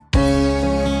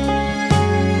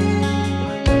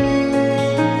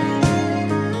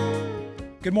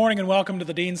Good morning and welcome to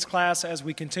the Dean's Class as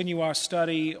we continue our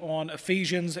study on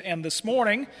Ephesians. And this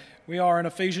morning we are in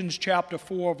Ephesians chapter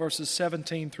 4, verses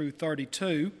 17 through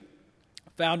 32,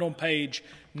 found on page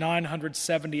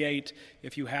 978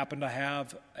 if you happen to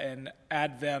have an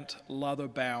Advent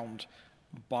leather-bound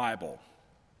Bible.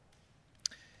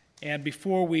 And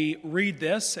before we read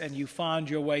this and you find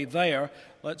your way there,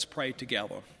 let's pray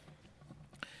together.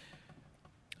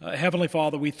 Heavenly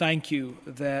Father, we thank you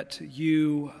that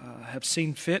you have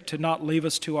seen fit to not leave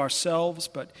us to ourselves,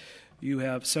 but you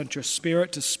have sent your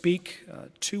Spirit to speak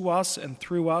to us and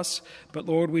through us. But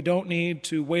Lord, we don't need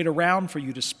to wait around for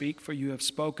you to speak, for you have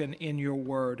spoken in your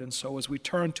word. And so as we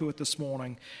turn to it this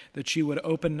morning, that you would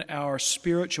open our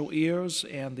spiritual ears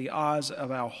and the eyes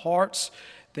of our hearts,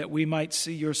 that we might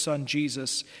see your Son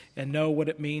Jesus and know what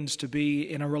it means to be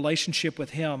in a relationship with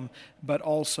him, but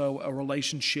also a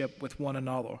relationship with one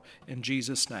another. In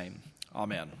Jesus' name,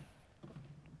 amen.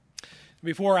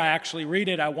 Before I actually read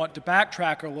it, I want to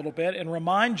backtrack a little bit and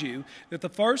remind you that the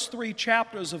first 3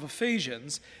 chapters of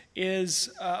Ephesians is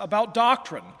about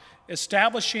doctrine,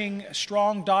 establishing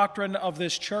strong doctrine of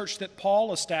this church that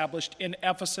Paul established in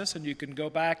Ephesus, and you can go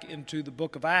back into the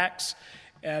book of Acts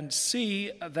and see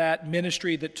that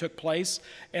ministry that took place,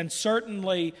 and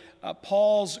certainly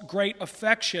Paul's great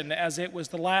affection, as it was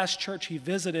the last church he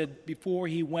visited before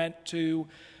he went to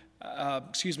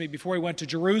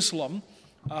Jerusalem,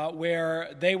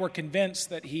 where they were convinced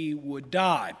that he would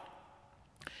die.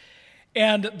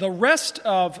 And the rest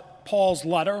of Paul's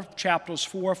letter, chapters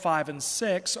 4, 5, and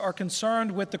 6, are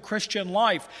concerned with the Christian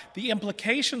life, the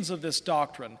implications of this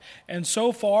doctrine. And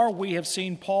so far, we have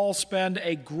seen Paul spend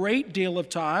a great deal of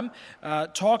time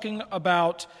talking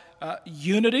about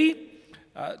unity,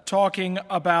 talking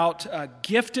about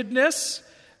giftedness,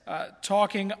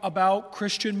 talking about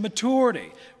Christian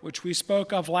maturity, which we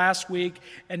spoke of last week.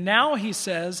 And now he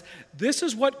says, this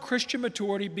is what Christian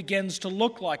maturity begins to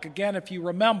look like. Again, if you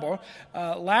remember,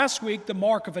 last week the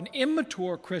mark of an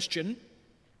immature Christian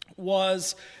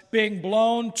was being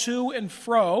blown to and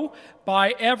fro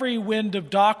by every wind of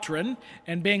doctrine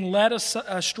and being led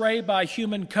astray by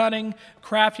human cunning,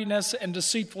 craftiness, and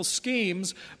deceitful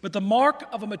schemes. But the mark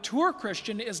of a mature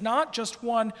Christian is not just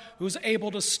one who's able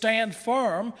to stand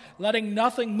firm, letting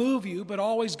nothing move you, but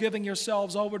always giving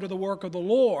yourselves over to the work of the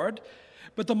Lord.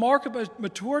 But the mark of a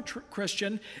mature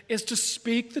Christian is to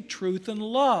speak the truth in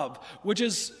love,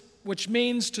 which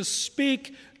means to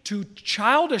speak to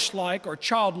childish-like or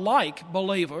childlike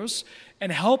believers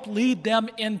and help lead them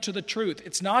into the truth.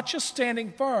 It's not just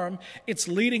standing firm, it's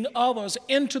leading others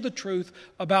into the truth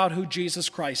about who Jesus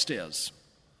Christ is.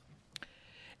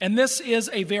 And this is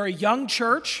a very young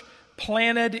church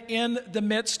planted in the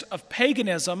midst of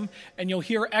paganism, and you'll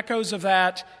hear echoes of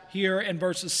that here in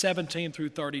verses 17 through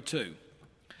 32.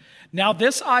 Now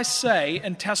this I say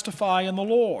and testify in the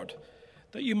Lord,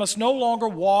 that you must no longer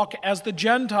walk as the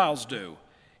Gentiles do,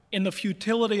 in the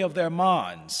futility of their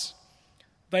minds.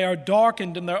 They are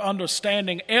darkened in their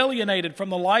understanding, alienated from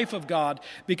the life of God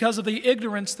because of the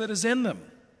ignorance that is in them,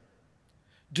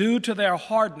 due to their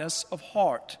hardness of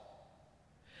heart.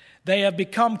 They have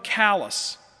become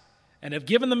callous and have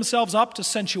given themselves up to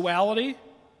sensuality,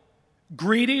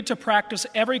 greedy to practice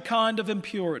every kind of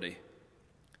impurity.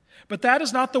 But that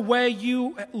is not the way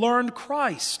you learned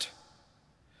Christ,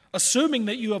 assuming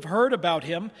that you have heard about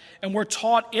him and were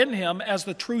taught in him as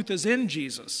the truth is in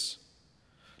Jesus,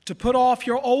 to put off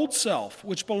your old self,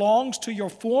 which belongs to your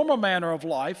former manner of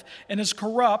life and is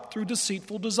corrupt through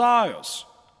deceitful desires,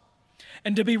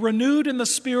 and to be renewed in the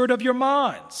spirit of your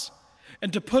minds,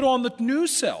 and to put on the new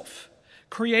self,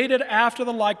 created after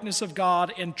the likeness of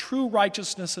God in true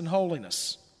righteousness and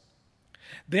holiness.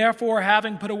 Therefore,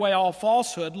 having put away all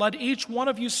falsehood, let each one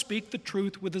of you speak the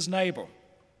truth with his neighbor.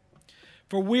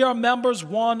 For we are members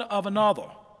one of another.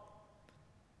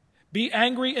 Be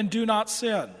angry and do not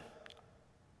sin.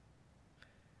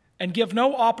 And give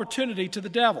no opportunity to the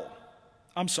devil.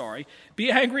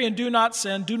 Be angry and do not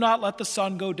sin. Do not let the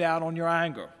sun go down on your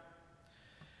anger.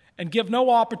 And give no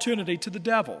opportunity to the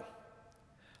devil.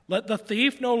 Let the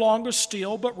thief no longer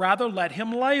steal, but rather let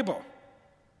him labor,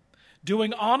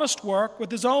 doing honest work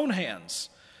with his own hands,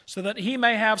 so that he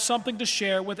may have something to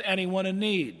share with anyone in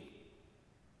need.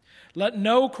 Let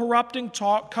no corrupting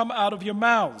talk come out of your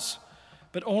mouths,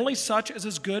 but only such as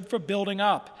is good for building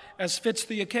up, as fits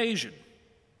the occasion.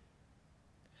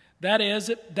 That is,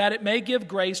 that it may give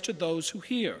grace to those who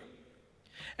hear.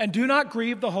 And do not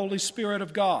grieve the Holy Spirit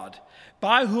of God,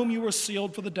 by whom you were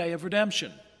sealed for the day of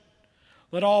redemption.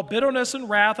 Let all bitterness and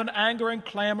wrath and anger and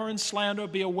clamor and slander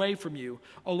be away from you,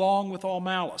 along with all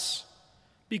malice.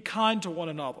 Be kind to one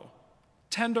another,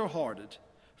 tender-hearted,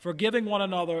 forgiving one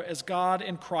another as God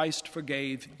in Christ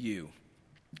forgave you.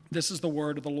 This is the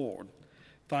word of the Lord.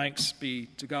 Thanks be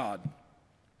to God.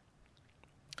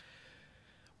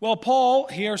 Well, Paul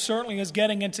here certainly is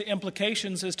getting into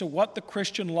implications as to what the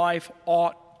Christian life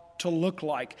ought to look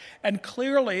like. And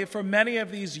clearly, for many of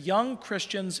these young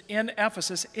Christians in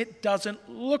Ephesus, it doesn't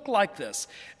look like this.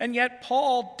 And yet,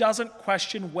 Paul doesn't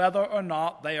question whether or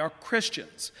not they are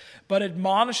Christians, but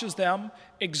admonishes them,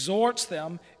 exhorts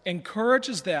them,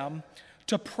 encourages them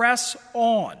to press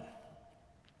on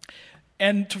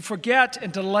and to forget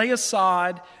and to lay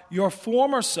aside your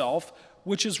former self,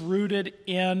 which is rooted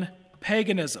in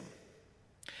paganism.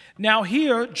 Now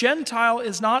here, Gentile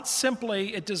does not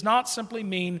simply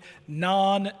mean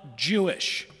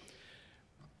non-Jewish.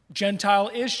 Gentile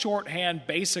is shorthand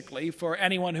basically for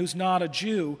anyone who's not a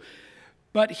Jew,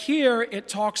 but here it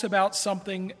talks about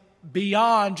something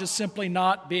beyond just simply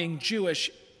not being Jewish.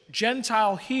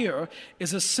 Gentile here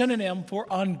is a synonym for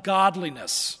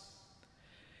ungodliness.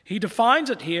 He defines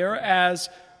it here as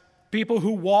people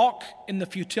who walk in the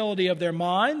futility of their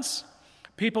minds,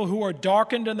 people who are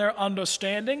darkened in their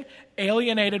understanding,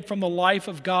 alienated from the life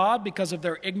of God because of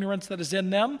their ignorance that is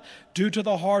in them due to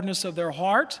the hardness of their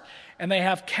heart, and they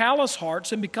have callous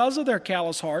hearts, and because of their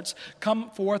callous hearts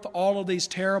come forth all of these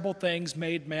terrible things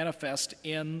made manifest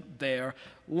in their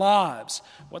lives.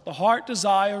 What the heart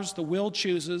desires, the will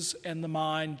chooses, and the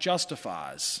mind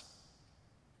justifies.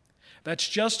 That's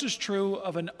just as true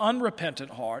of an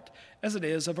unrepentant heart as it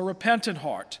is of a repentant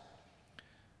heart.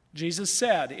 Jesus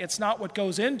said, it's not what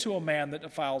goes into a man that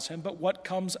defiles him, but what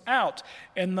comes out.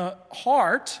 And the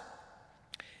heart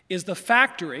is the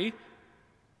factory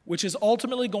which is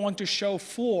ultimately going to show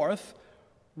forth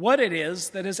what it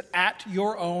is that is at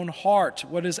your own heart,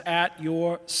 what is at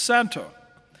your center.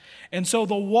 And so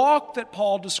the walk that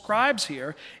Paul describes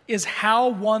here is how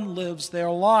one lives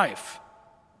their life.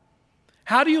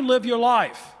 How do you live your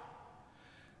life?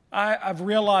 I've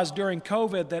realized during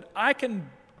COVID that I can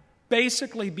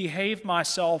basically behave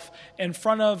myself in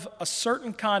front of a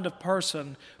certain kind of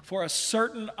person for a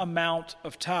certain amount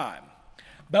of time.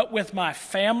 But with my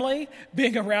family,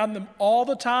 being around them all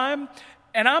the time,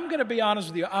 and I'm going to be honest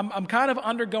with you, I'm kind of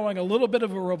undergoing a little bit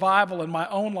of a revival in my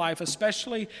own life,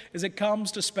 especially as it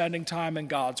comes to spending time in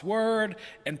God's Word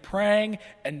and praying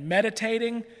and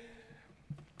meditating.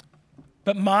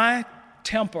 But my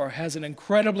temper has an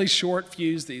incredibly short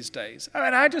fuse these days.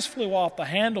 I just flew off the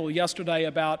handle yesterday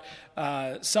about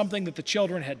something that the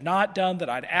children had not done that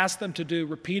I'd asked them to do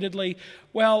repeatedly.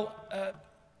 Well,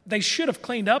 they should have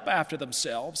cleaned up after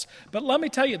themselves, but let me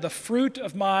tell you, the fruit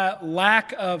of my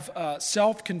lack of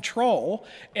self-control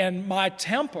and my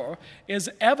temper is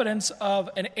evidence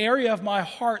of an area of my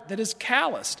heart that is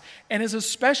calloused and is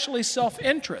especially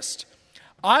self-interest.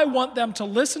 I want them to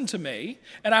listen to me,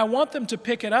 and I want them to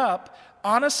pick it up,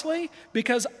 honestly,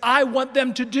 because I want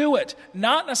them to do it,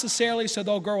 not necessarily so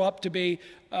they'll grow up to be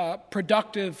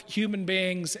productive human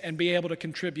beings and be able to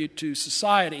contribute to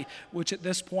society, which at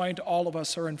this point all of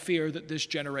us are in fear that this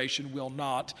generation will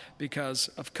not because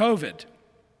of COVID.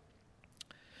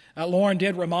 Lauren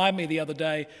did remind me the other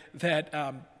day that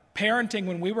parenting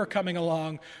when we were coming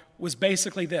along was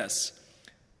basically this: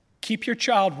 keep your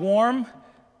child warm,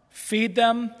 feed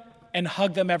them, and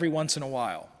hug them every once in a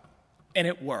while. And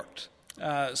it worked.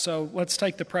 So let's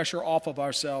take the pressure off of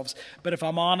ourselves. But if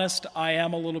I'm honest, I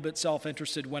am a little bit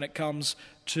self-interested when it comes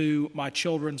to my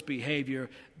children's behavior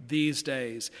these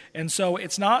days. And so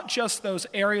it's not just those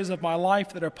areas of my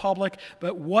life that are public,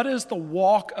 but what does the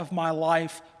walk of my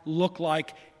life look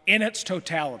like in its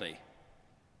totality?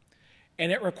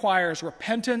 And it requires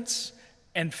repentance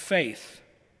and faith.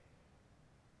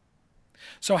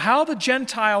 So how the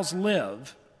Gentiles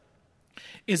live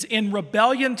is in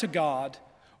rebellion to God,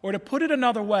 or to put it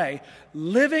another way,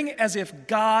 living as if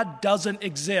God doesn't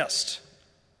exist.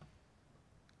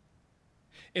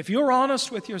 If you're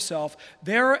honest with yourself,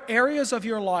 there are areas of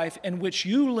your life in which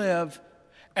you live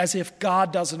as if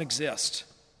God doesn't exist.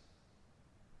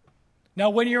 Now,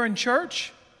 when you're in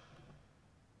church,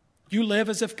 you live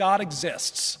as if God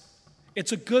exists.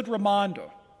 It's a good reminder.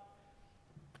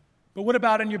 But what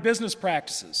about in your business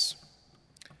practices?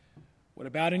 What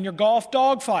about in your golf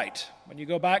dogfight, when you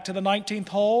go back to the 19th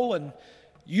hole and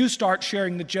you start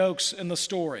sharing the jokes and the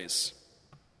stories?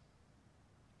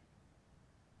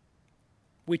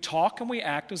 We talk and we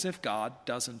act as if God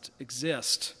doesn't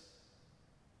exist.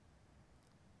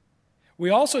 We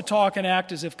also talk and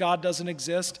act as if God doesn't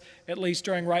exist, at least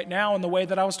during right now, in the way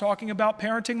that I was talking about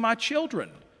parenting my children,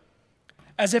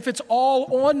 as if it's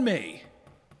all on me.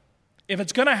 If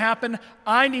it's going to happen,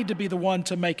 I need to be the one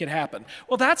to make it happen.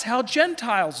 Well, that's how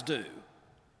Gentiles do.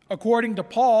 according to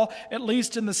Paul, at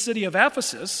least in the city of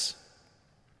Ephesus.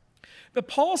 But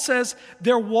Paul says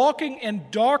they're walking in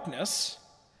darkness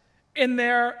in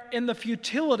the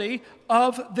futility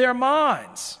of their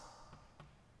minds.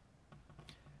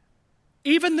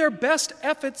 Even their best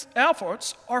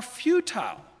efforts are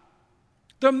futile.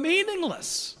 They're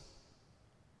meaningless.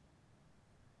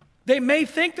 They may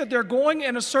think that they're going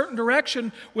in a certain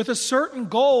direction with a certain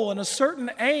goal and a certain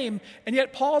aim, and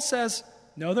yet Paul says,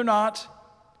 no, they're not.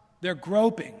 They're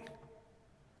groping.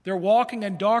 They're walking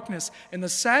in darkness, and the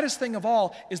saddest thing of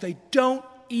all is they don't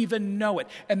even know it.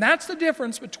 And that's the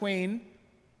difference between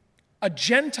a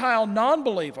Gentile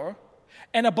non-believer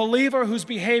and a believer who's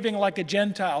behaving like a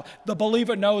Gentile. The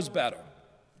believer knows better.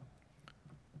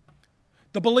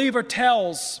 The believer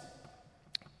tells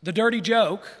the dirty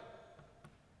joke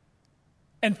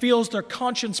and feels their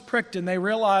conscience pricked, and they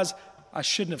realize, I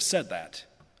shouldn't have said that.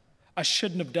 I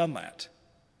shouldn't have done that.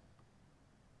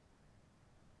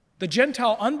 The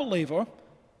Gentile unbeliever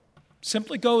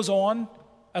simply goes on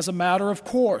as a matter of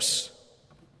course,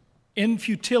 in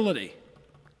futility.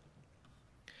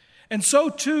 And so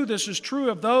too, this is true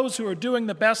of those who are doing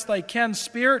the best they can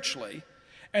spiritually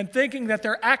and thinking that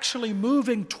they're actually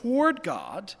moving toward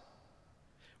God.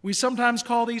 We sometimes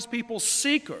call these people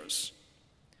seekers.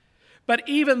 But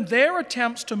even their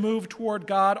attempts to move toward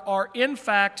God are in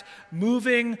fact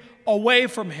moving away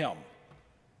from Him.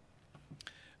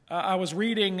 I was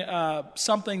reading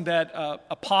something that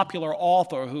a popular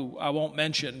author, who I won't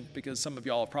mention because some of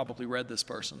y'all have probably read this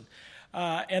person,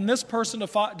 and this person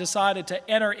decided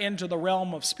to enter into the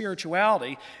realm of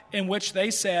spirituality, in which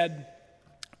they said,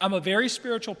 I'm a very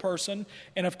spiritual person,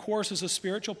 and of course, as a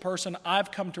spiritual person,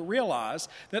 I've come to realize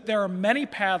that there are many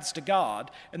paths to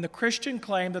God, and the Christian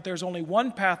claim that there's only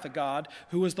one path to God,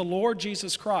 who is the Lord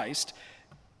Jesus Christ,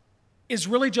 is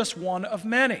really just one of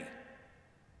many.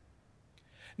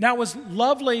 Now, as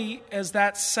lovely as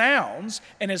that sounds,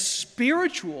 and as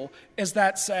spiritual as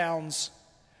that sounds,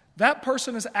 that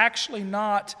person is actually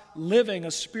not living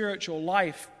a spiritual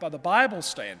life by the Bible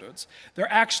standards.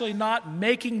 They're actually not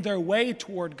making their way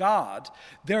toward God.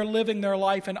 They're living their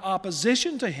life in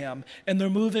opposition to Him, and they're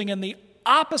moving in the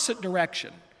opposite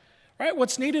direction. Right?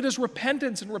 What's needed is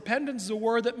repentance, and repentance is a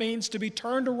word that means to be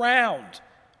turned around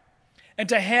and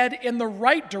to head in the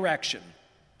right direction.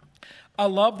 I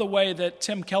love the way that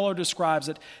Tim Keller describes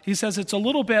it. He says it's a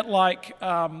little bit like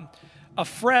a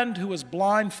friend who is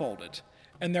blindfolded,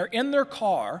 and they're in their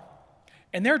car,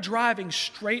 and they're driving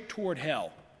straight toward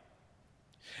hell.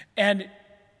 And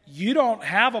you don't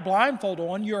have a blindfold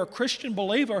on, you're a Christian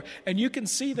believer, and you can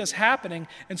see this happening,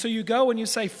 and so you go and you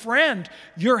say, friend,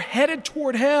 you're headed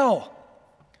toward hell.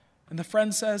 And the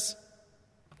friend says,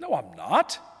 no, I'm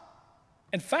not.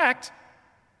 In fact,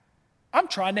 I'm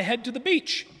trying to head to the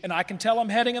beach, and I can tell I'm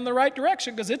heading in the right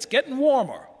direction because it's getting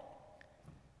warmer.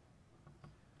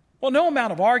 Well, no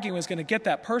amount of arguing is going to get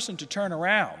that person to turn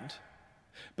around.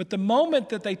 But the moment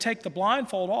that they take the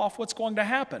blindfold off, what's going to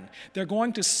happen? They're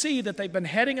going to see that they've been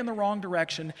heading in the wrong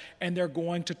direction, and they're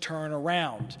going to turn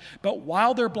around. But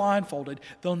while they're blindfolded,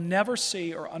 they'll never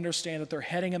see or understand that they're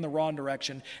heading in the wrong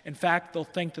direction. In fact, they'll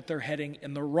think that they're heading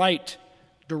in the right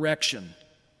direction.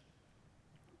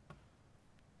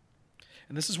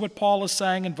 And this is what Paul is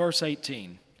saying in verse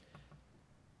 18.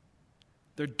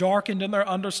 They're darkened in their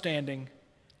understanding,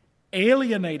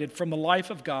 alienated from the life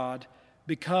of God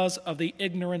because of the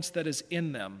ignorance that is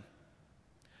in them,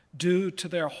 due to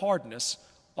their hardness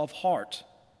of heart.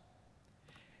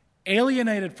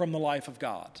 Alienated from the life of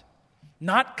God.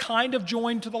 Not kind of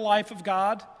joined to the life of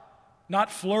God,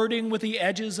 not flirting with the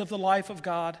edges of the life of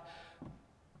God,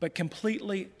 but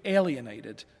completely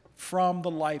alienated from the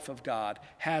life of God,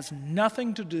 has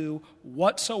nothing to do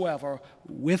whatsoever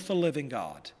with the living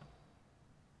God.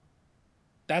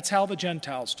 That's how the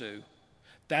Gentiles do.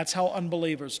 That's how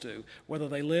unbelievers do, whether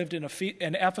they lived in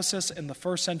Ephesus in the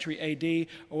 1st century AD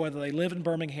or whether they live in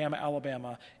Birmingham,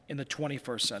 Alabama in the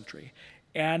 21st century.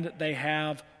 And they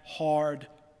have hard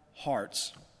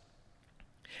hearts.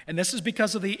 And this is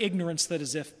because of the ignorance that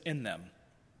is in them.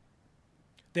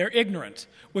 They're ignorant,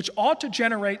 which ought to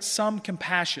generate some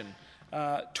compassion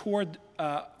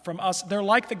from us. They're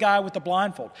like the guy with the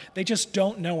blindfold. They just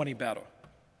don't know any better.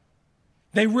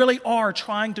 They really are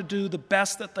trying to do the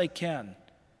best that they can.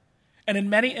 And in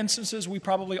many instances, we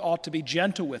probably ought to be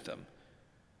gentle with them.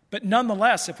 But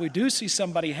nonetheless, if we do see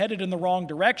somebody headed in the wrong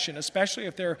direction, especially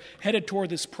if they're headed toward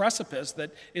this precipice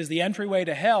that is the entryway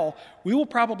to hell, we will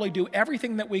probably do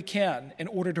everything that we can in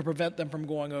order to prevent them from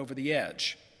going over the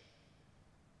edge.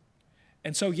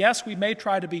 And so, yes, we may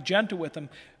try to be gentle with them,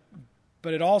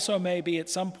 but it also may be at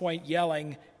some point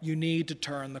yelling, you need to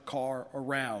turn the car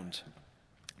around.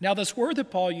 Now, this word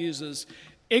that Paul uses,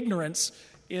 ignorance,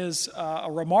 is a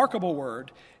remarkable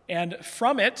word. And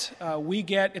from it,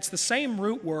 it's the same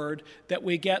root word that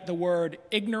we get the word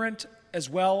ignorant, as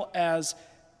well as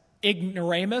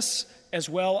ignoramus, as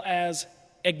well as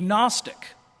agnostic.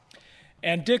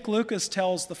 And Dick Lucas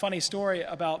tells the funny story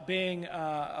about being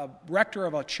a rector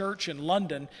of a church in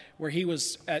London where he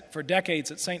was for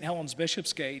decades at St. Helens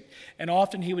Bishopsgate, and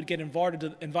often he would get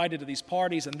invited to these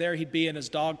parties, and there he'd be in his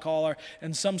dog collar,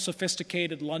 and some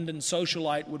sophisticated London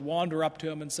socialite would wander up to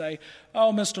him and say,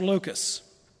 "Oh, Mr. Lucas,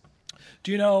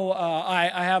 do you know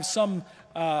I have some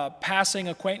passing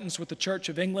acquaintance with the Church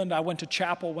of England. I went to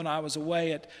chapel when I was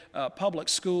away at public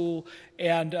school,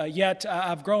 and yet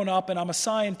I've grown up and I'm a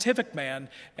scientific man,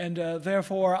 and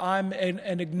therefore I'm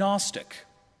an agnostic."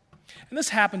 And this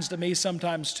happens to me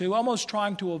sometimes too, almost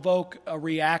trying to evoke a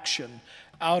reaction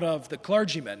out of the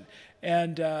clergyman.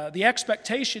 And the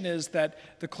expectation is that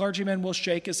the clergyman will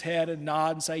shake his head and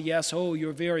nod and say, "Yes, oh,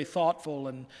 you're very thoughtful."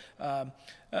 And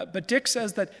but Dick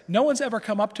says that no one's ever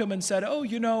come up to him and said, "Oh,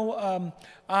 you know,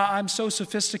 I'm so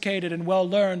sophisticated and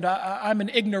well-learned, I'm an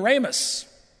ignoramus."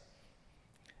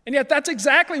 And yet that's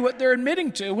exactly what they're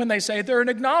admitting to when they say they're an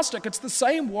agnostic. It's the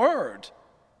same word.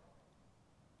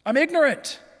 I'm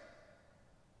ignorant.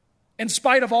 In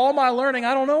spite of all my learning,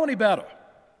 I don't know any better.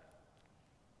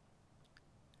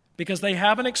 Because they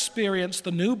haven't experienced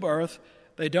the new birth,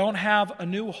 they don't have a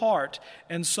new heart,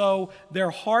 and so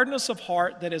their hardness of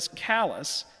heart that is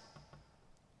callous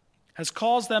has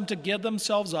caused them to give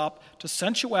themselves up to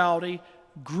sensuality,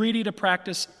 greedy to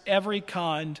practice every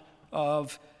kind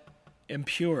of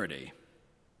impurity.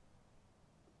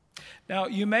 Now,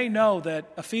 you may know that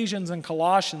Ephesians and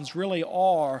Colossians really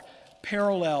are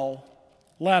parallel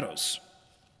letters.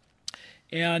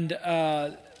 And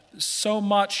so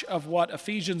much of what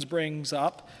Ephesians brings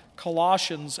up,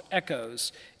 Colossians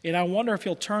echoes. And I wonder if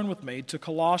you'll turn with me to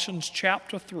Colossians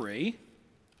chapter 3.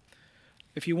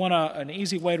 If you want an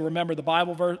easy way to remember the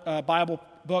Bible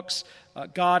books,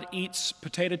 God eats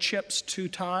potato chips 2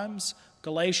 times,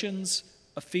 Galatians,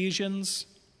 Ephesians,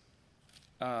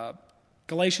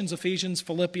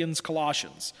 Philippians,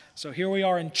 Colossians. So here we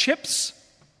are in chips,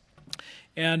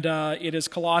 and it is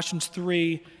Colossians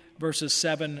 3, verses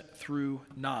 7 through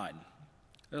 9.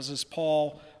 This is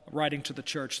Paul writing to the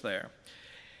church there.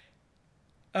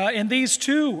 In these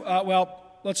two,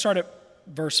 let's start at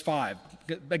verse 5.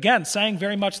 Again, saying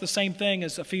very much the same thing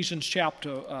as Ephesians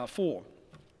chapter 4.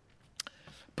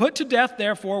 "Put to death,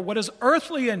 therefore, what is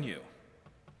earthly in you."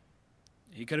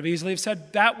 He could have easily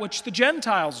said that which the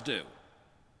Gentiles do.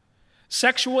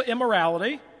 "Sexual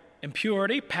immorality,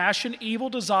 impurity, passion, evil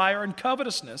desire, and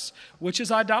covetousness, which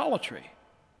is idolatry.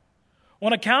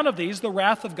 On account of these, the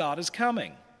wrath of God is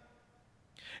coming.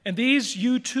 And these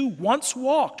you too once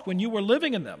walked when you were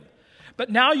living in them. But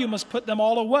now you must put them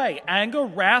all away: anger,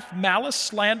 wrath, malice,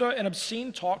 slander, and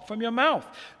obscene talk from your mouth.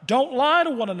 Don't lie to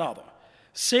one another,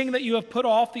 seeing that you have put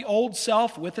off the old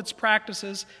self with its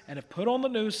practices and have put on the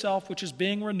new self, which is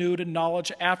being renewed in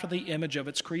knowledge after the image of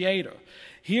its creator.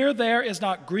 Here there is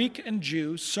not Greek and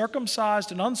Jew,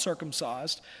 circumcised and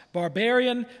uncircumcised,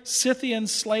 barbarian, Scythian,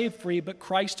 slave-free, but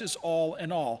Christ is all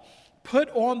in all. Put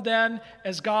on then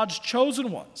as God's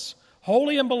chosen ones,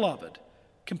 holy and beloved,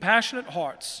 compassionate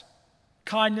hearts,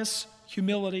 kindness,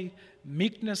 humility,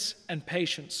 meekness, and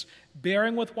patience,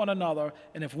 bearing with one another,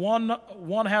 and if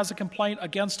one has a complaint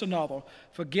against another,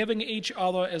 forgiving each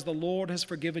other as the Lord has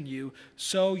forgiven you,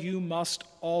 so you must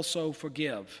also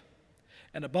forgive.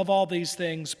 And above all these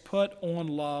things, put on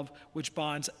love, which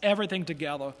binds everything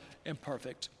together in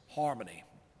perfect harmony."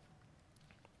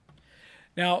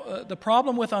 Now, the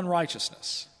problem with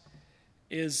unrighteousness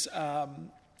is,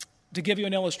 to give you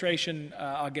an illustration,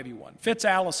 I'll give you one. Fitz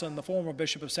Allison, the former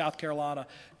bishop of South Carolina,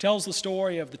 tells the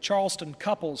story of the Charleston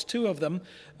couples. 2 of them,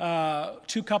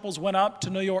 2 couples went up to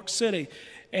New York City.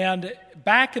 And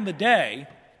back in the day,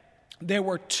 there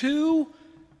were 2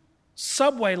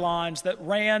 subway lines that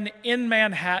ran in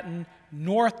Manhattan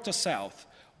north to south.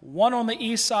 One on the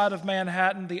east side of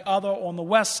Manhattan, the other on the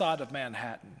west side of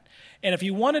Manhattan. And if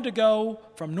you wanted to go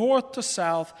from north to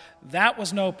south, that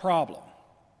was no problem.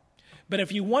 But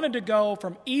if you wanted to go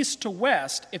from east to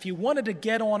west, if you wanted to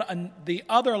get on the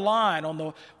other line on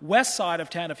the west side of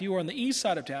town, if you were on the east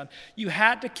side of town, you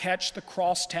had to catch the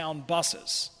crosstown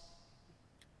buses.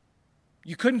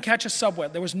 You couldn't catch a subway.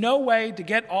 There was no way to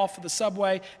get off of the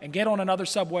subway and get on another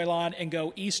subway line and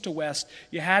go east to west.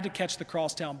 You had to catch the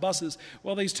crosstown buses.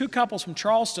 Well, these 2 couples from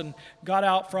Charleston got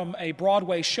out from a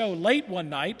Broadway show late one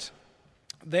night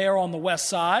there on the west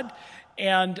side,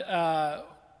 and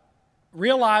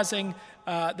realizing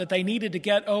that they needed to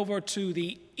get over to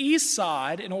the east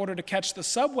side in order to catch the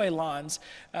subway lines,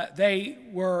 they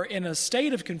were in a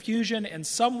state of confusion and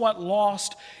somewhat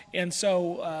lost. And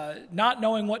so not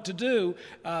knowing what to do,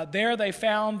 there they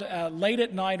found late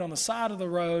at night on the side of the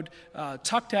road,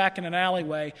 tucked back in an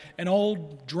alleyway, an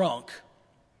old drunk.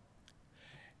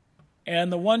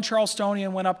 And the one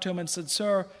Charlestonian went up to him and said,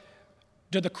 "Sir,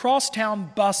 do the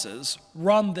crosstown buses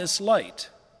run this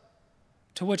late?"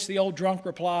 To which the old drunk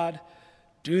replied,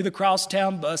 "Do the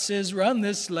crosstown buses run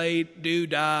this late?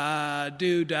 Do-da,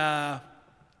 do-da."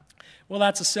 Well,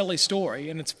 that's a silly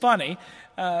story, and it's funny,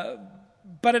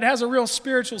 but it has a real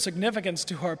spiritual significance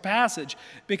to our passage,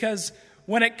 because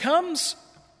when it comes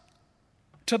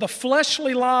to the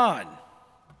fleshly line,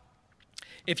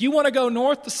 if you want to go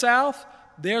north to south,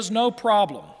 there's no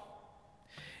problem.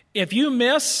 If you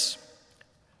miss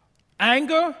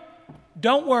anger,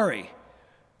 don't worry.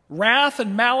 Wrath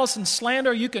and malice and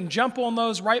slander, you can jump on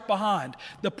those right behind.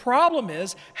 The problem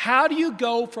is, how do you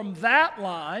go from that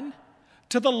line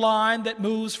to the line that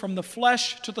moves from the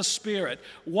flesh to the spirit?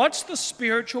 What's the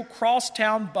spiritual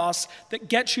crosstown bus that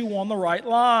gets you on the right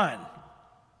line?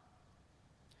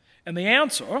 And the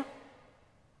answer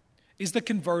is the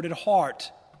converted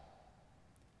heart.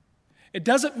 It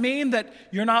doesn't mean that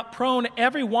you're not prone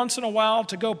every once in a while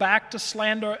to go back to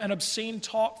slander and obscene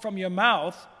talk from your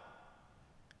mouth,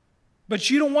 but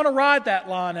you don't want to ride that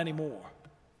line anymore.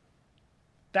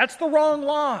 That's the wrong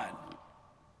line.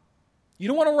 You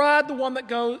don't want to ride the one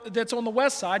that's on the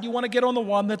west side. You want to get on the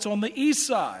one that's on the east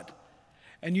side.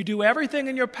 And you do everything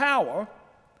in your power,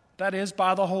 that is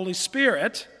by the Holy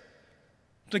Spirit,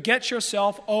 to get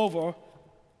yourself over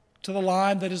to the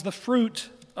line that is the fruit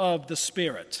of the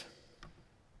Spirit.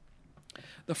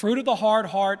 The fruit of the hard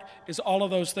heart is all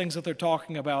of those things that they're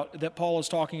talking about, that Paul is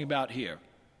talking about here.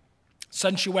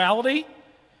 Sensuality.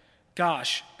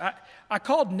 Gosh, I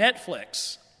called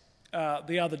Netflix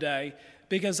the other day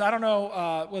because I don't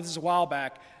know, well, this is a while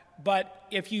back, but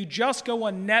if you just go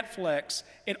on Netflix,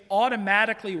 it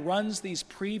automatically runs these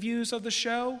previews of the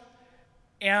show.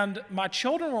 And my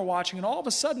children were watching, and all of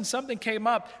a sudden something came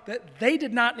up that they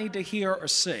did not need to hear or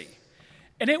see.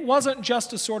 And it wasn't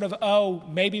just a sort of, oh,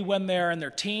 maybe when they're in their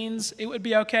teens it would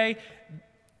be okay.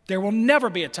 There will never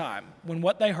be a time when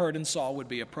what they heard and saw would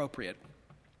be appropriate.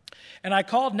 And I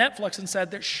called Netflix and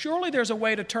said, surely there's a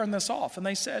way to turn this off. And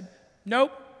they said,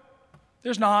 nope,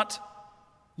 there's not.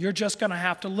 You're just going to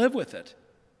have to live with it.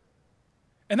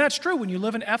 And that's true. When you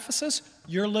live in Ephesus,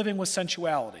 you're living with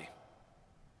sensuality.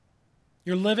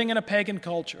 You're living in a pagan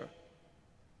culture.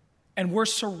 And we're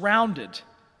surrounded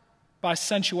by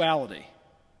sensuality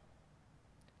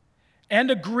and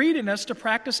a greediness to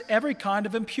practice every kind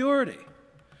of impurity.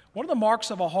 One of the marks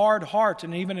of a hard heart,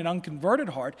 and even an unconverted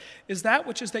heart, is that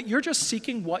which is that you're just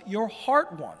seeking what your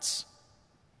heart wants.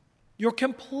 You're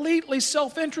completely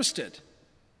self-interested.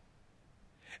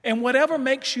 And whatever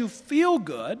makes you feel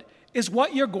good is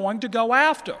what you're going to go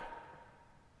after.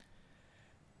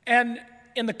 And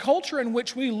in the culture in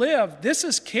which we live, this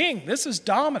is king, this is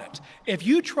dominant. If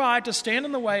you try to stand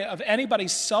in the way of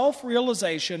anybody's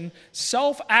self-realization,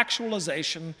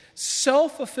 self-actualization,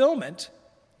 self-fulfillment,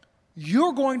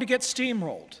 you're going to get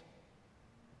steamrolled.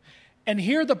 And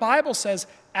here the Bible says,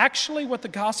 actually what the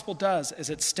gospel does is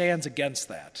it stands against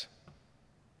that.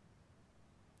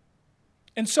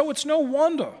 And so it's no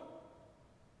wonder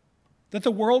that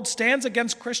the world stands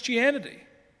against Christianity.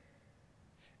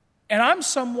 And I'm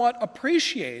somewhat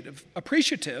appreciative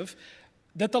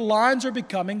that the lines are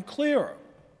becoming clearer.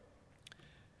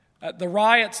 The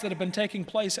riots that have been taking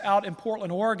place out in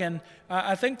Portland, Oregon,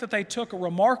 I think that they took a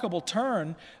remarkable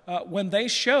turn when they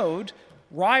showed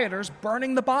rioters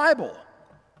burning the Bible.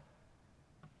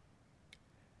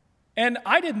 And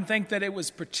I didn't think that it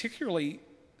was particularly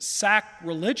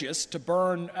sacrilegious to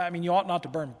burn. I mean, you ought not to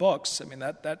burn books. I mean,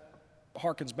 that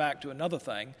harkens back to another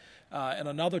thing in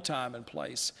another time and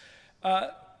place.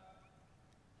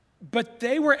 But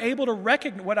they were able to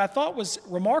recognize, what I thought was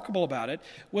remarkable about it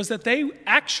was that they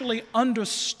actually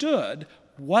understood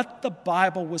what the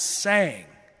Bible was saying.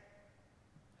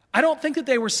 I don't think that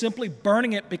they were simply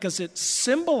burning it because it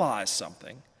symbolized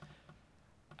something.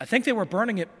 I think they were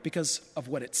burning it because of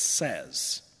what it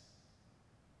says.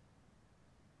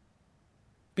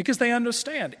 Because they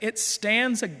understand it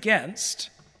stands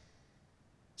against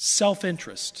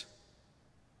self-interest.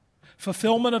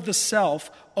 Fulfillment of the self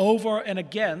over and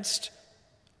against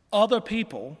other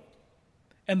people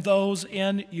and those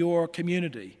in your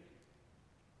community.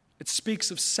 It speaks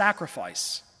of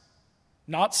sacrifice,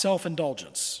 not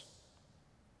self-indulgence.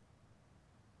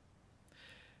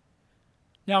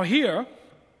 Now here,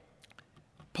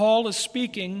 Paul is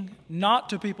speaking not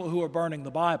to people who are burning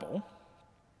the Bible.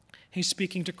 He's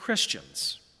speaking to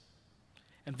Christians.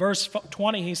 In verse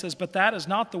 20, he says, "But that is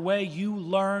not the way you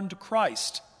learned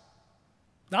Christ."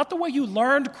 Not the way you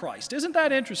learned Christ. Isn't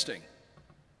that interesting?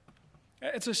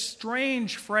 It's a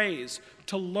strange phrase,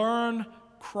 to learn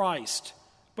Christ.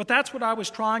 But that's what I was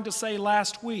trying to say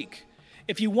last week.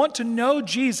 If you want to know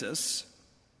Jesus,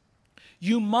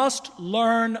 you must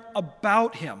learn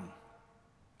about him.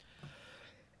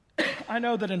 I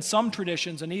know that in some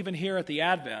traditions, and even here at the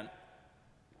Advent,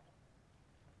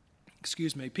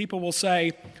 people will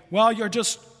say, well, you're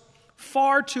just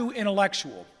far too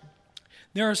intellectual.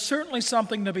 There is certainly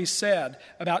something to be said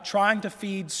about trying to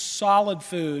feed solid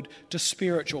food to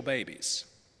spiritual babies.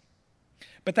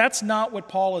 But that's not what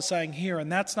Paul is saying here, and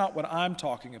that's not what I'm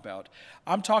talking about.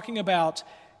 I'm talking about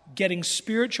getting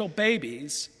spiritual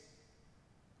babies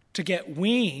to get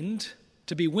weaned,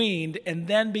 to be weaned, and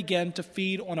then begin to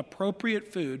feed on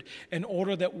appropriate food in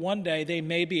order that one day they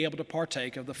may be able to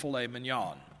partake of the filet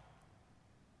mignon.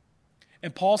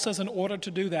 And Paul says in order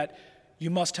to do that, you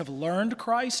must have learned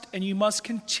Christ, and you must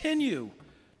continue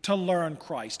to learn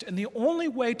Christ. And the only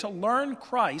way to learn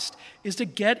Christ is to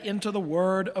get into the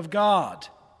Word of God.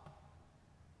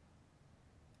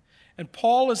 And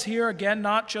Paul is here again,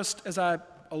 not just, as I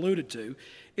alluded to,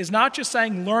 is not just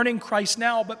saying learning Christ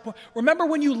now, but remember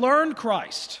when you learned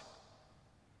Christ.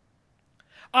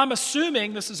 I'm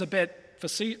assuming, this is a bit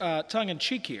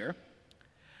tongue-in-cheek here,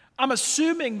 I'm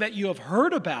assuming that you have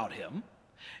heard about him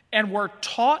and were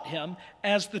taught him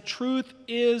as the truth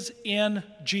is in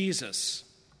Jesus.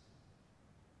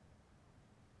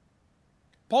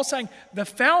 Paul's saying the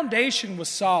foundation was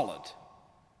solid,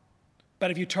 but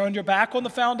have you turned your back on the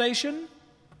foundation?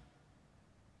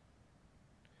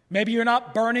 Maybe you're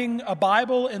not burning a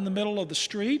Bible in the middle of the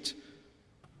street,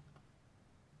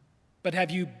 but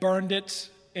have you burned it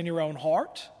in your own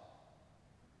heart?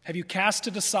 Have you cast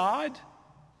it aside?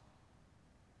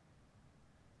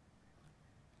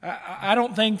 I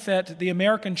don't think that the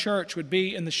American church would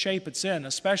be in the shape it's in,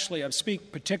 especially, I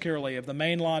speak particularly of the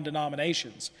mainline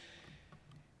denominations,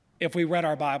 if we read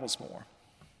our Bibles more.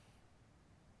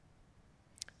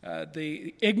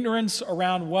 The ignorance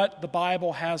around what the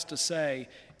Bible has to say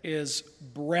is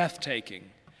breathtaking.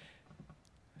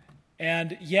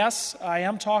 And yes, I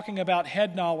am talking about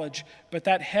head knowledge, but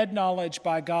that head knowledge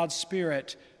by God's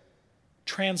Spirit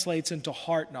translates into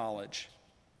heart knowledge.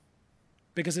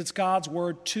 Because it's God's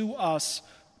word to us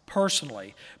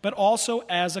personally, but also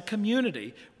as a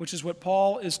community, which is what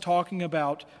Paul is talking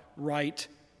about right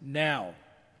now.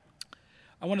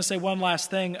 I want to say one last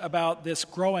thing about this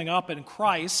growing up in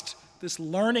Christ, this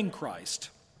learning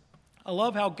Christ. I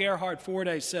love how Gerhard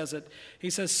Forde says it. He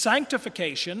says,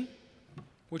 sanctification,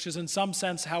 which is in some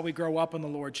sense how we grow up in the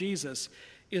Lord Jesus,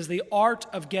 is the art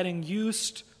of getting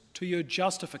used to your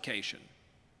justification.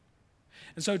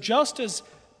 And so just as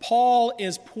Paul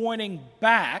is pointing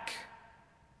back,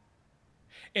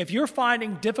 if you're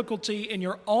finding difficulty in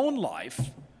your own life,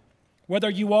 whether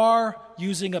you are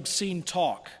using obscene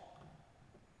talk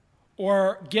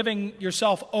or giving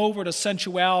yourself over to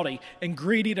sensuality and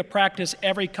greedy to practice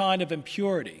every kind of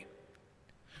impurity,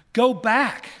 go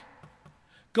back.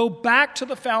 Go back to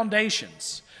the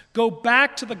foundations. Go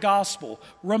back to the gospel.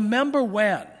 Remember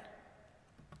when.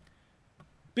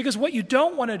 Because what you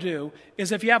don't want to do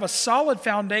is if you have a solid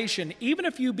foundation, even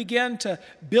if you begin to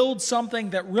build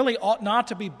something that really ought not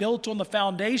to be built on the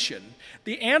foundation,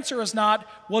 the answer is not,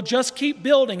 well, just keep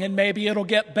building and maybe it'll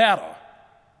get better.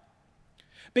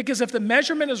 Because if the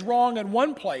measurement is wrong in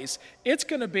one place, it's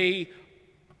going to be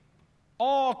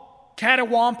all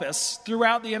catawampus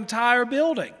throughout the entire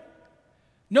building.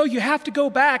 No, you have to go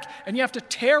back and you have to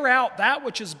tear out that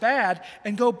which is bad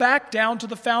and go back down to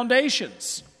the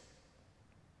foundations.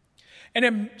 And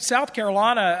in South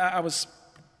Carolina,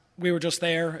 we were just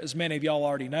there, as many of y'all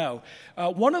already know.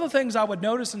 One of the things I would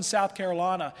notice in South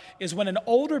Carolina is when an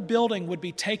older building would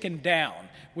be taken down,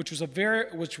 which was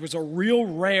a real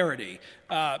rarity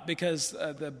because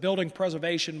the building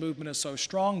preservation movement is so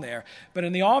strong there. But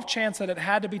in the off chance that it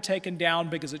had to be taken down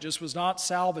because it just was not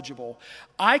salvageable,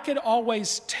 I could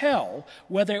always tell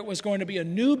whether it was going to be a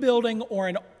new building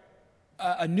or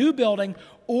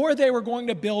or they were going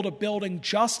to build a building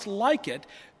just like it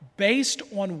based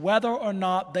on whether or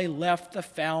not they left the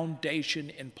foundation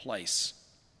in place.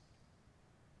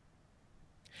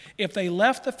 If they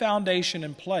left the foundation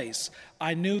in place,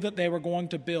 I knew that they were going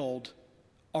to build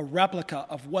a replica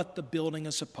of what the building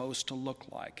is supposed to look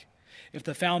like. If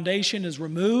the foundation is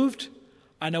removed,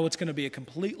 I know it's going to be a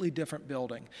completely different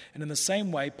building. And in the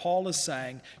same way, Paul is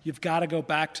saying, you've got to go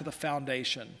back to the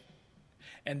foundation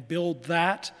and build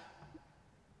that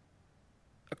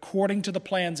according to the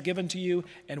plans given to you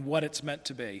and what it's meant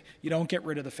to be. You don't get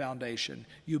rid of the foundation.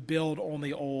 You build on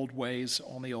the old ways,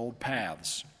 on the old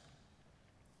paths.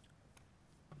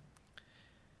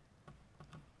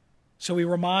 So he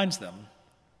reminds them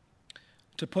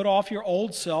to put off your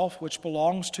old self, which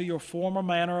belongs to your former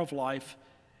manner of life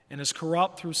and is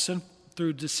corrupt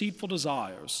through deceitful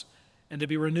desires, and to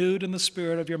be renewed in the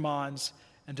spirit of your minds,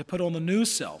 and to put on the new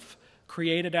self,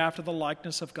 created after the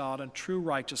likeness of God in true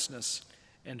righteousness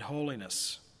and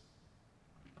holiness.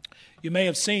 You may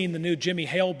have seen the new Jimmy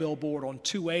Hale billboard on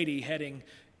 280 heading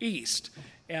east.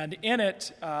 And in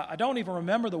it, I don't even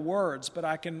remember the words, but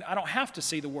I don't have to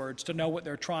see the words to know what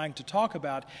they're trying to talk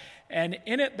about. And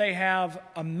in it, they have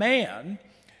a man,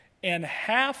 and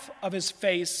half of his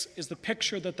face is the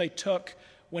picture that they took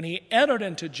when he entered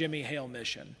into Jimmy Hale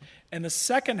Mission. And the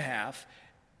second half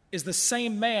is the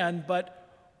same man, but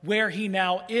where he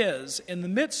now is in the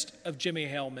midst of Jimmy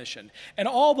Hale Mission. And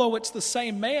although it's the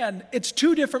same man, it's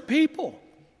two different people.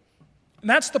 And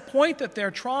that's the point that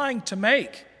they're trying to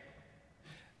make.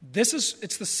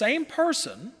 It's the same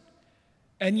person,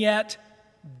 and yet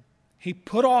he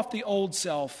put off the old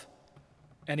self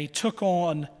and he took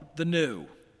on the new.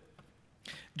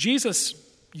 Jesus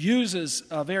uses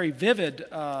a very vivid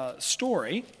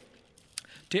story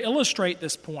to illustrate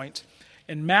this point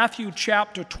in Matthew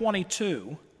chapter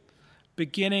 22,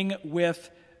 beginning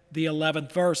with the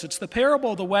 11th verse. It's the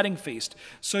parable of the wedding feast.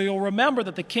 So you'll remember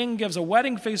that the king gives a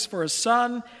wedding feast for his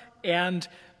son, and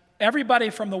everybody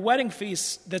from the wedding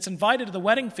feast that's invited to the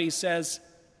wedding feast says,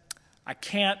 I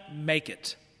can't make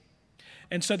it.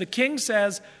 And so the king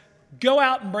says, go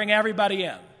out and bring everybody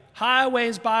in.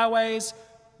 Highways, byways,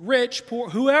 rich, poor,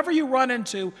 whoever you run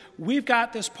into, we've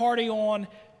got this party on.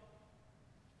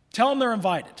 Tell them they're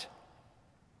invited.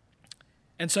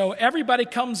 And so everybody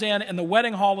comes in, and the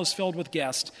wedding hall is filled with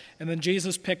guests. And then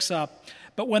Jesus picks up.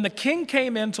 But when the king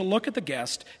came in to look at the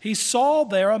guest, he saw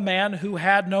there a man who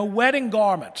had no wedding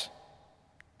garment.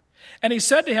 And he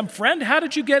said to him, friend, how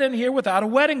did you get in here without a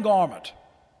wedding garment?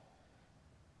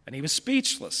 And he was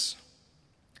speechless.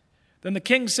 Then the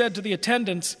king said to the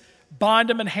attendants, bind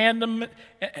him hand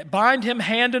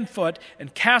and foot,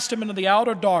 and cast him into the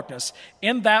outer darkness.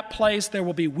 In that place there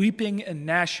will be weeping and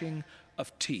gnashing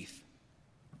of teeth.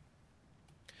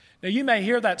 Now you may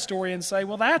hear that story and say,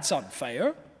 well, that's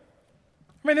unfair.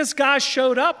 I mean, this guy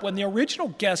showed up when the original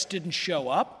guest didn't show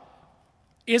up.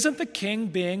 Isn't the king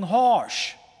being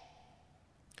harsh?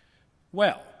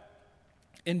 Well,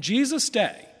 in Jesus'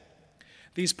 day,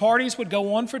 these parties would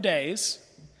go on for days,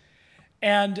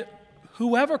 and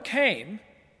whoever came,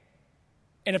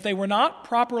 and if they were not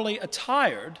properly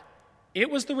attired,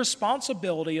 it was the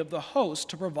responsibility of the host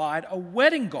to provide a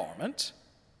wedding garment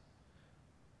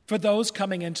for those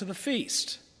coming into the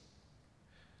feast.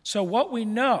 So what we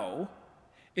know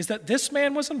is that this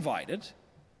man was invited.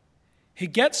 He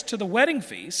gets to the wedding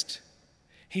feast.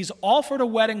 He's offered a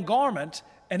wedding garment,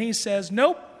 and he says,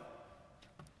 nope,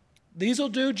 these will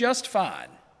do just fine.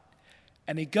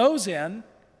 And he goes in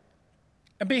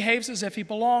and behaves as if he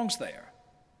belongs there.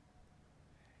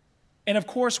 And of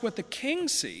course, what the king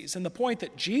sees, and the point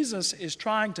that Jesus is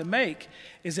trying to make,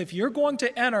 is if you're going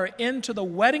to enter into the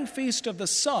wedding feast of the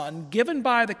Son given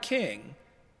by the king,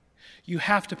 you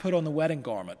have to put on the wedding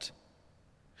garment.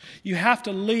 You have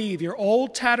to leave your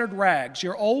old tattered rags,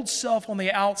 your old self on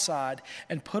the outside,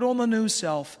 and put on the new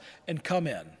self and come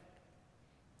in.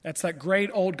 That's that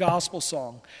great old gospel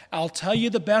song. I'll tell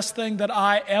you the best thing that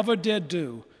I ever did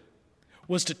do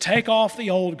was to take off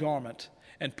the old garment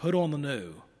and put on the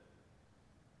new.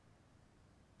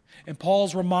 And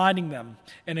Paul's reminding them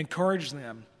and encouraging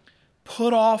them,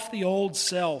 put off the old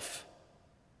self.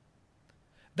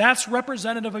 That's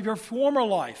representative of your former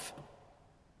life.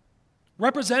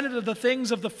 Representative of the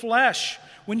things of the flesh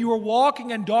when you were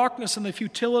walking in darkness and the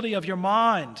futility of your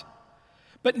mind.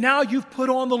 But now you've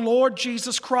put on the Lord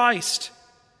Jesus Christ.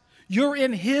 You're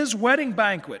in His wedding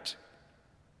banquet.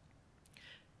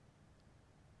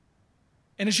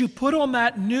 And as you put on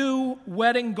that new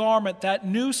wedding garment, that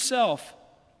new self,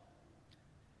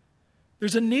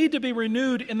 there's a need to be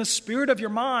renewed in the spirit of your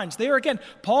minds. There again,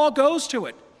 Paul goes to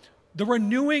it. The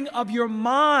renewing of your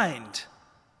mind.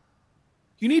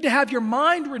 You need to have your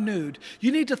mind renewed.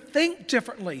 You need to think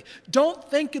differently. Don't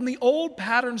think in the old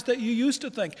patterns that you used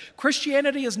to think.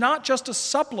 Christianity is not just a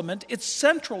supplement. It's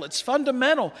central. It's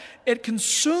fundamental. It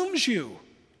consumes you.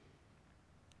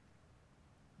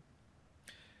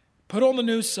 Put on the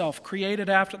new self, created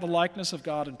after the likeness of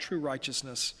God in true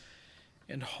righteousness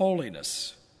and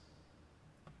holiness.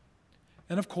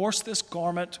 And of course, this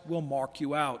garment will mark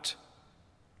you out.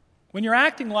 When you're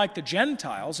acting like the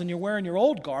Gentiles and you're wearing your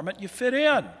old garment, you fit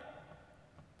in.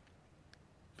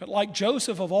 But like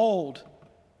Joseph of old,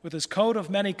 with his coat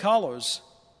of many colors,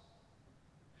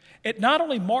 it not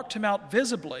only marked him out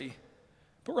visibly,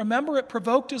 but remember, it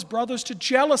provoked his brothers to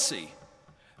jealousy.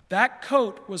 That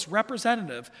coat was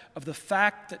representative of the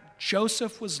fact that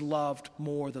Joseph was loved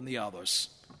more than the others.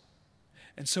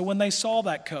 And so when they saw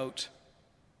that coat,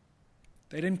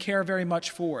 they didn't care very much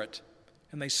for it,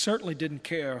 and they certainly didn't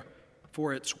care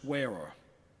for its wearer.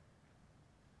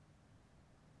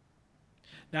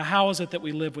 Now, how is it that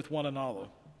we live with one another?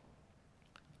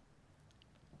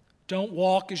 Don't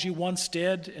walk as you once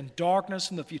did in darkness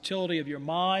and the futility of your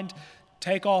mind.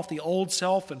 Take off the old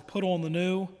self and put on the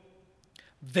new.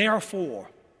 Therefore,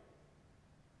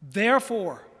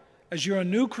 as you're a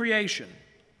new creation,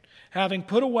 having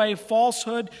put away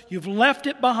falsehood, you've left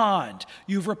it behind.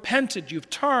 You've repented, you've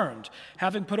turned.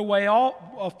 Having put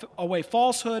away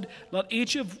falsehood, let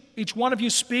each one of you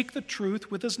speak the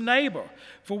truth with his neighbor,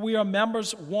 for we are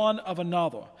members one of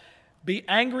another. Be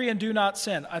angry and do not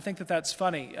sin. I think that's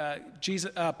funny.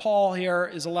 Paul here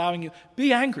is allowing you,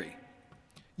 be angry.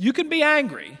 You can be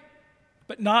angry,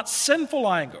 but not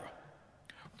sinful anger.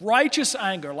 Righteous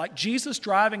anger, like Jesus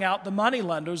driving out the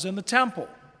moneylenders in the temple.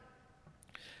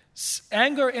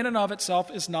 Anger in and of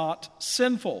itself is not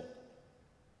sinful,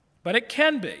 but it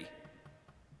can be.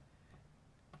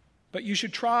 But you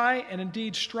should try and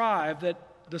indeed strive that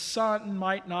the sun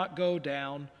might not go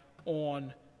down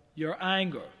on your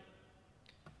anger,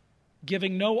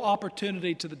 giving no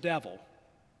opportunity to the devil.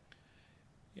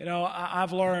 You know,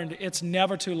 I've learned it's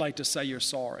never too late to say you're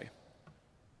sorry.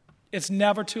 It's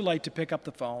never too late to pick up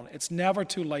the phone. It's never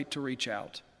too late to reach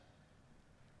out.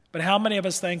 But how many of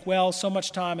us think, well, so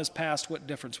much time has passed, what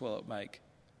difference will it make?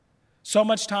 So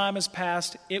much time has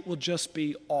passed, it will just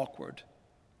be awkward.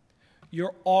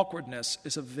 Your awkwardness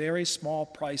is a very small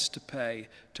price to pay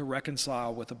to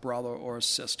reconcile with a brother or a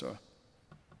sister.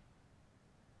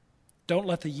 Don't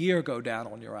let the year go down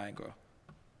on your anger.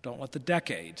 Don't let the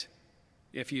decade,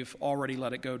 if you've already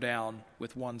let it go down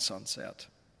with one sunset.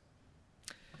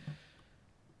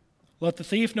 Let the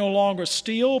thief no longer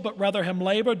steal, but rather him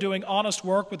labor, doing honest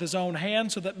work with his own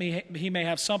hands, so that he may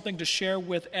have something to share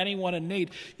with anyone in need.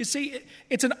 You see,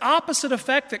 it's an opposite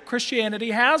effect that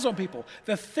Christianity has on people.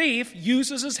 The thief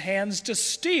uses his hands to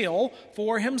steal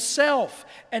for himself.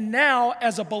 And now,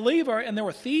 as a believer, and there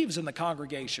were thieves in the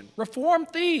congregation, reformed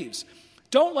thieves,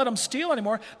 don't let them steal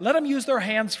anymore. Let them use their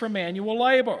hands for manual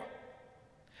labor.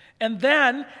 And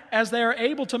then, as they are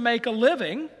able to make a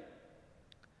living,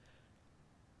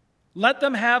 let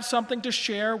them have something to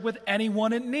share with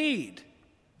anyone in need.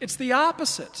 It's the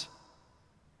opposite.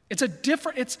 It's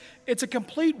a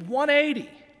complete 180.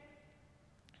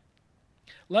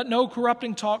 Let no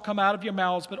corrupting talk come out of your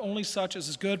mouths, but only such as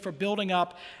is good for building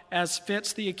up as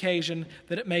fits the occasion,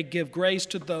 that it may give grace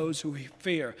to those who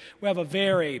fear. We have a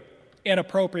very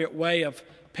inappropriate way of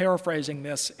paraphrasing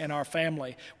this in our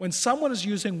family. When someone is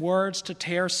using words to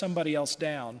tear somebody else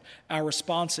down, our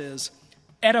response is,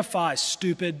 edify,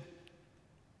 stupid.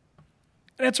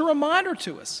 And it's a reminder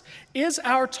to us, is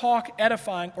our talk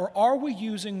edifying, or are we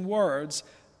using words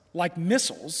like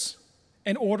missiles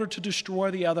in order to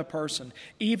destroy the other person,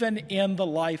 even in the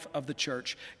life of the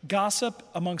church? Gossip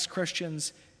amongst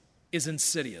Christians is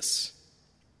insidious.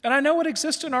 And I know it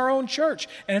exists in our own church,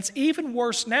 and it's even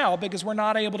worse now because we're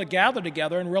not able to gather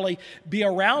together and really be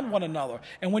around one another.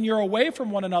 And when you're away from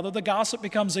one another, the gossip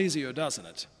becomes easier, doesn't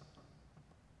it?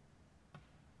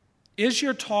 Is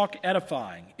your talk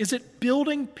edifying? Is it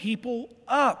building people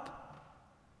up?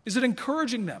 Is it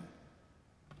encouraging them?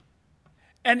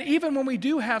 And even when we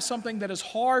do have something that is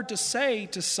hard to say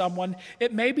to someone,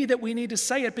 it may be that we need to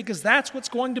say it because that's what's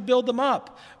going to build them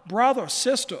up. Brother,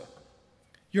 sister,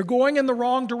 you're going in the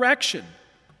wrong direction.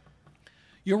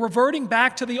 You're reverting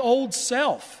back to the old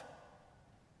self.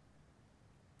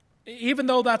 Even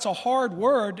though that's a hard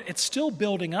word, it's still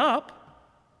building up.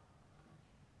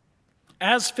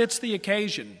 As fits the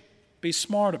occasion, be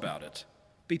smart about it.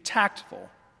 Be tactful.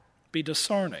 Be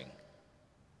discerning,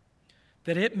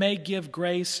 that it may give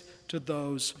grace to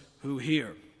those who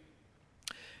hear.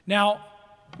 Now,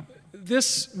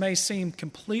 this may seem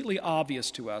completely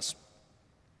obvious to us,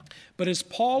 but as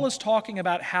Paul is talking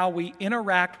about how we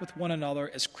interact with one another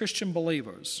as Christian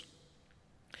believers,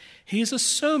 he's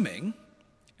assuming,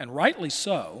 and rightly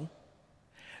so,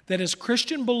 that as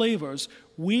Christian believers,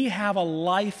 we have a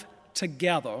life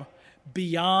together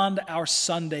beyond our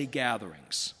Sunday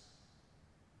gatherings.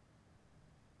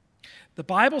 The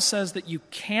Bible says that you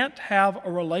can't have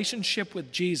a relationship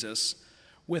with Jesus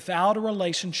without a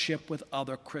relationship with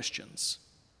other Christians.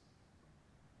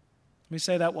 Let me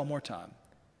say that one more time.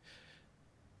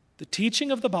 The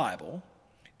teaching of the Bible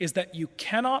is that you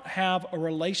cannot have a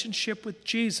relationship with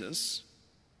Jesus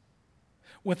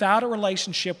without a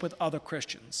relationship with other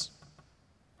Christians.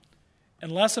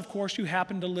 Unless, of course, you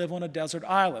happen to live on a desert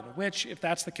island, which, if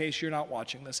that's the case, you're not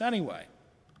watching this anyway.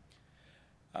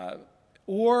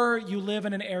 Or you live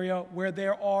in an area where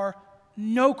there are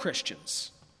no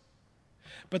Christians.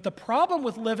 But the problem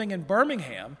with living in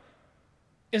Birmingham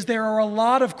is there are a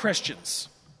lot of Christians.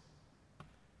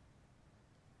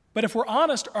 But if we're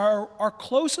honest, our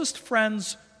closest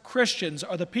friends, Christians,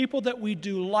 are the people that we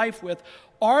do life with.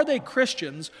 Are they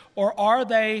Christians, or are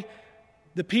they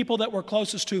the people that we're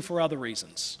closest to for other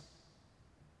reasons?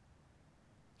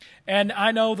 And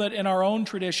I know that in our own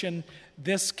tradition,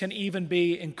 this can even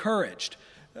be encouraged.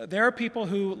 There are people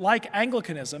who like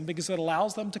Anglicanism because it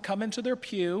allows them to come into their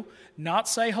pew, not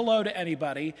say hello to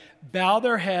anybody, bow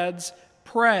their heads,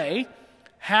 pray,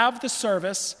 have the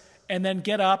service, and then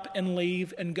get up and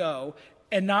leave and go,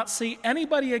 and not see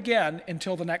anybody again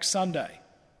until the next Sunday.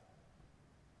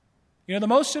 You know, the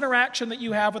most interaction that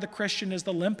you have with a Christian is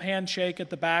the limp handshake at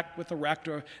the back with the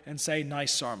rector and say,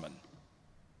 "Nice sermon."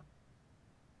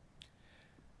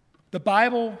 The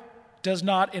Bible does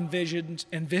not envision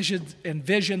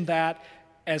that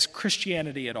as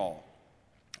Christianity at all.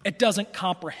 It doesn't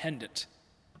comprehend it.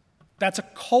 That's a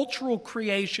cultural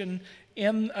creation,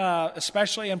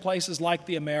 especially in places like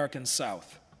the American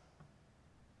South.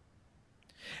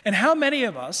 And how many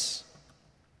of us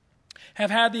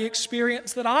have had the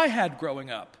experience that I had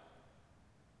growing up?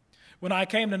 When I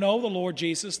came to know the Lord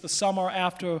Jesus the summer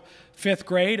after 5th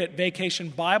grade at Vacation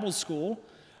Bible School,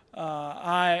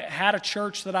 I had a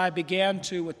church that I began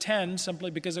to attend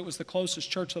simply because it was the closest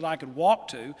church that I could walk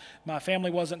to. My family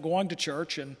wasn't going to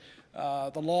church, and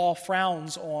the law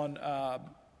frowns on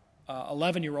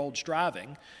 11-year-olds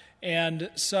driving. And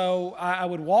so I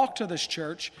would walk to this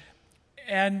church,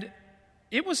 and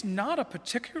it was not a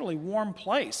particularly warm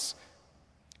place.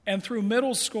 And through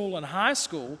middle school and high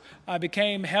school, I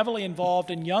became heavily involved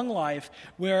in Young Life,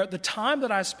 where the time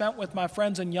that I spent with my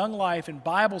friends in Young Life in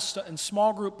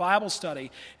small group Bible study,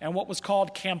 and what was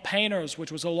called Campaigners,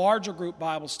 which was a larger group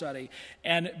Bible study,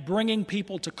 and bringing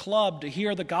people to club to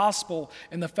hear the gospel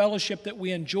and the fellowship that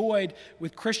we enjoyed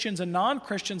with Christians and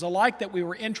non-Christians alike that we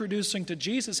were introducing to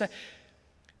Jesus.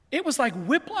 It was like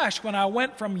whiplash when I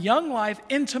went from Young Life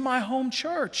into my home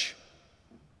church.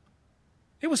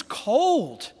 It was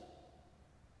cold.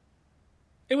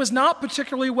 It was not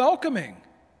particularly welcoming.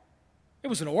 It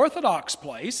was an Orthodox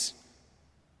place.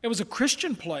 It was a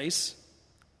Christian place.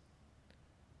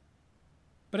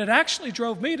 But it actually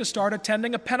drove me to start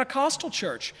attending a Pentecostal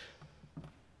church,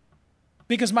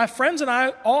 because my friends and I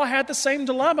all had the same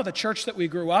dilemma. The church that we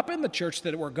grew up in, the church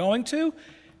that we're going to,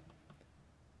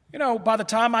 by the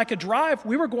time I could drive,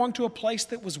 we were going to a place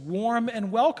that was warm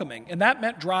and welcoming, and that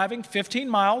meant driving 15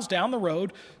 miles down the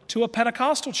road to a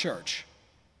Pentecostal church.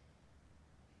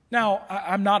 Now,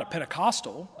 I'm not a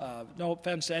Pentecostal, no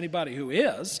offense to anybody who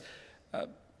is,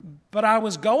 but I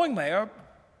was going there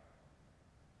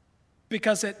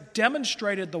because it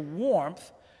demonstrated the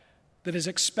warmth that is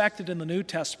expected in the New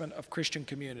Testament of Christian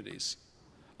communities,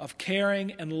 of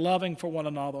caring and loving for one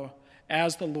another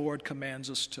as the Lord commands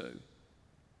us to.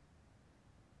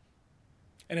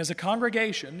 And as a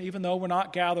congregation, even though we're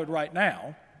not gathered right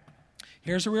now,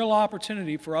 here's a real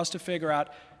opportunity for us to figure out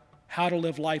how to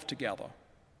live life together.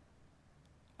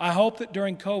 I hope that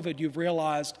during COVID you've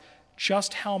realized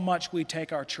just how much we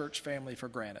take our church family for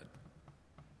granted.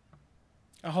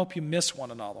 I hope you miss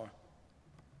one another.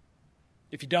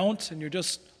 If you don't, and you're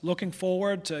just looking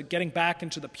forward to getting back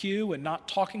into the pew and not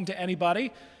talking to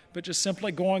anybody, but just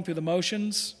simply going through the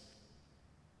motions,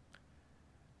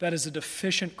 that is a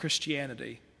deficient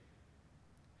Christianity.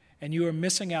 And you are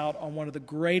missing out on one of the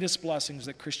greatest blessings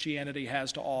that Christianity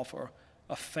has to offer,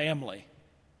 a family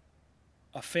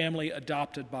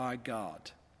adopted by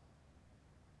God.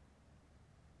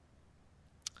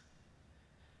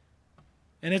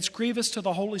 And it's grievous to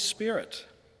the Holy Spirit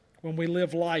when we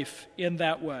live life in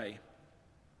that way,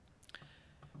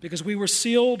 because we were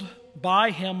sealed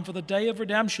by Him for the day of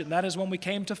redemption. That is when we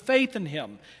came to faith in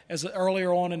Him, as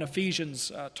earlier on in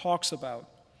Ephesians talks about.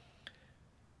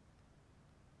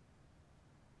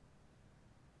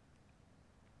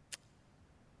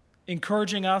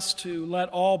 Encouraging us to let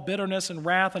all bitterness and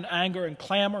wrath and anger and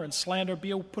clamor and slander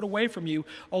be put away from you,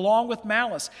 along with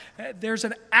malice. There's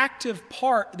an active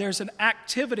part, there's an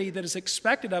activity that is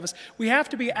expected of us. We have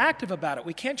to be active about it.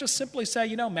 We can't just simply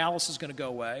say, malice is going to go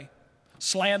away,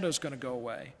 slander is going to go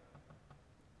away.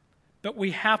 But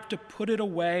we have to put it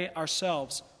away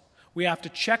ourselves. We have to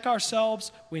check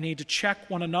ourselves. We need to check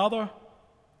one another.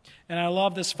 And I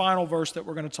love this final verse that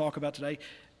we're going to talk about today.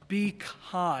 be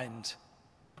kind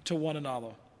to one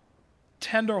another,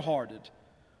 tender-hearted,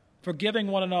 forgiving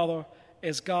one another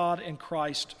as God in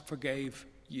Christ forgave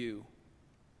you.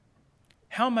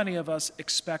 How many of us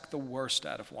expect the worst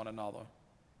out of one another?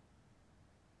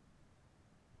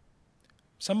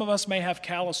 Some of us may have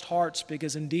calloused hearts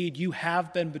because indeed you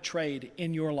have been betrayed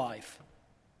in your life.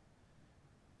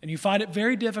 And you find it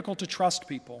very difficult to trust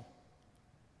people.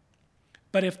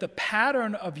 But if the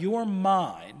pattern of your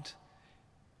mind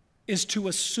is to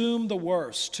assume the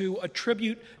worst, to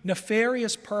attribute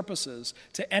nefarious purposes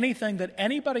to anything that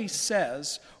anybody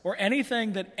says or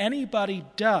anything that anybody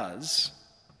does,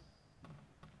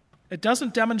 it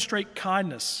doesn't demonstrate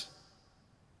kindness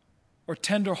or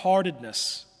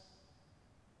tenderheartedness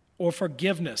or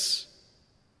forgiveness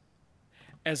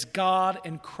as God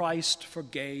in Christ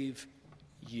forgave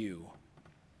you.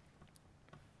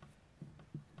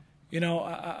 You know,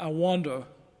 I wonder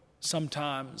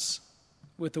sometimes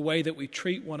with the way that we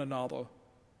treat one another,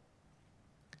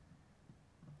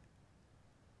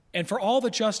 and for all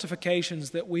the justifications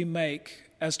that we make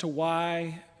as to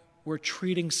why we're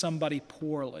treating somebody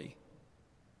poorly,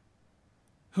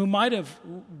 who might have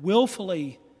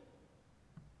willfully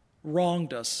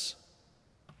wronged us,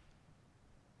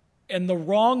 and the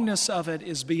wrongness of it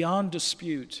is beyond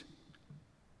dispute.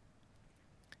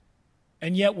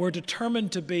 And yet we're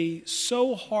determined to be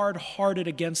so hard-hearted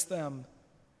against them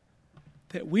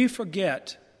that we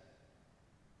forget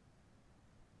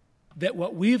that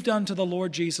what we've done to the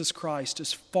Lord Jesus Christ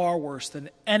is far worse than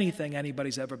anything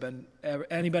anybody's ever done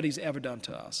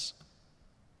to us.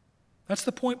 That's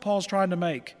the point Paul's trying to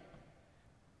make.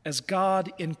 As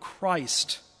God in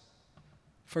Christ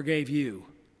forgave you.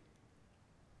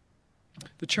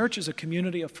 The church is a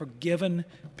community of forgiven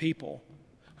people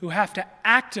who have to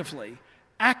actively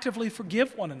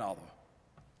forgive one another.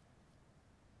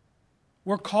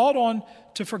 We're called on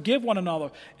to forgive one another.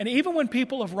 And even when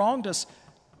people have wronged us,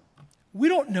 we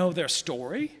don't know their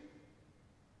story.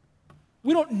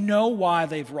 We don't know why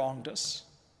they've wronged us.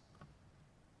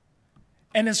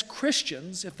 And as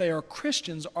Christians, if they are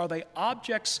Christians, are they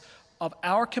objects of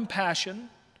our compassion,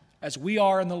 as we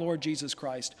are in the Lord Jesus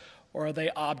Christ, or are they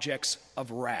objects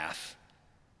of wrath?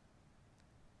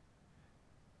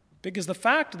 Because the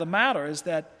fact of the matter is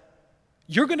that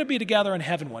you're going to be together in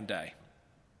heaven one day.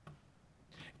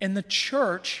 And the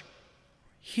church,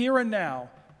 here and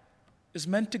now, is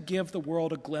meant to give the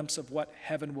world a glimpse of what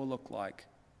heaven will look like.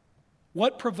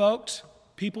 What provoked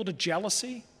people to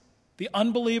jealousy? The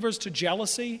unbelievers to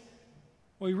jealousy?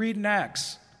 We read in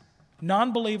Acts.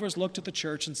 Non-believers looked at the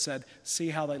church and said, see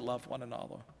how they love one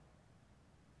another.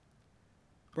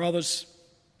 Brothers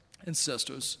and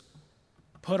sisters,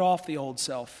 put off the old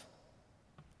self.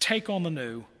 Take on the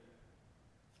new.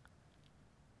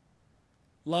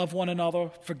 Love one another,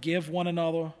 forgive one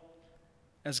another,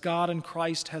 as God in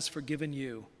Christ has forgiven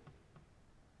you.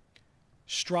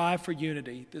 Strive for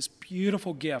unity, this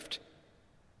beautiful gift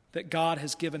that God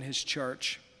has given His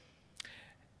church.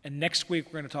 And next week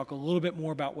we're going to talk a little bit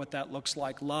more about what that looks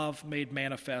like, love made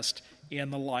manifest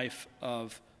in the life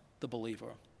of the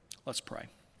believer. Let's pray.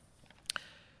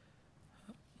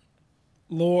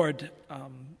 Lord,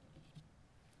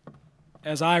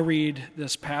 as I read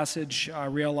this passage, I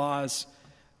realize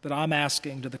that I'm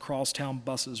asking, do the Crosstown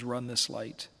buses run this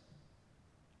late?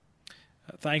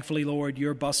 Thankfully, Lord,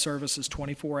 your bus service is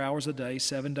 24 hours a day,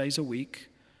 7 days a week,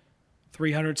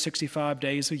 365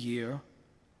 days a year,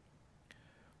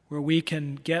 where we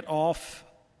can get off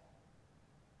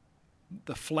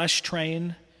the flesh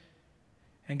train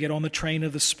and get on the train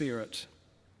of the Spirit.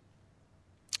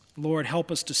 Lord,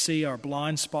 help us to see our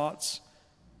blind spots,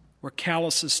 where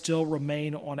calluses still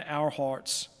remain on our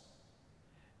hearts.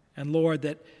 And Lord,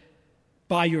 that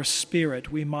by your Spirit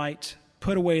we might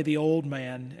put away the old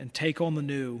man and take on the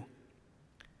new.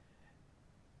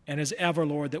 And as ever,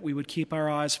 Lord, that we would keep our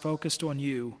eyes focused on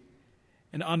you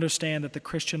and understand that the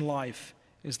Christian life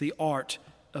is the art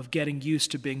of getting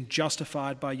used to being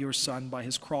justified by your Son, by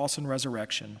his cross and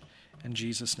resurrection. In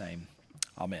Jesus' name,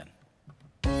 amen.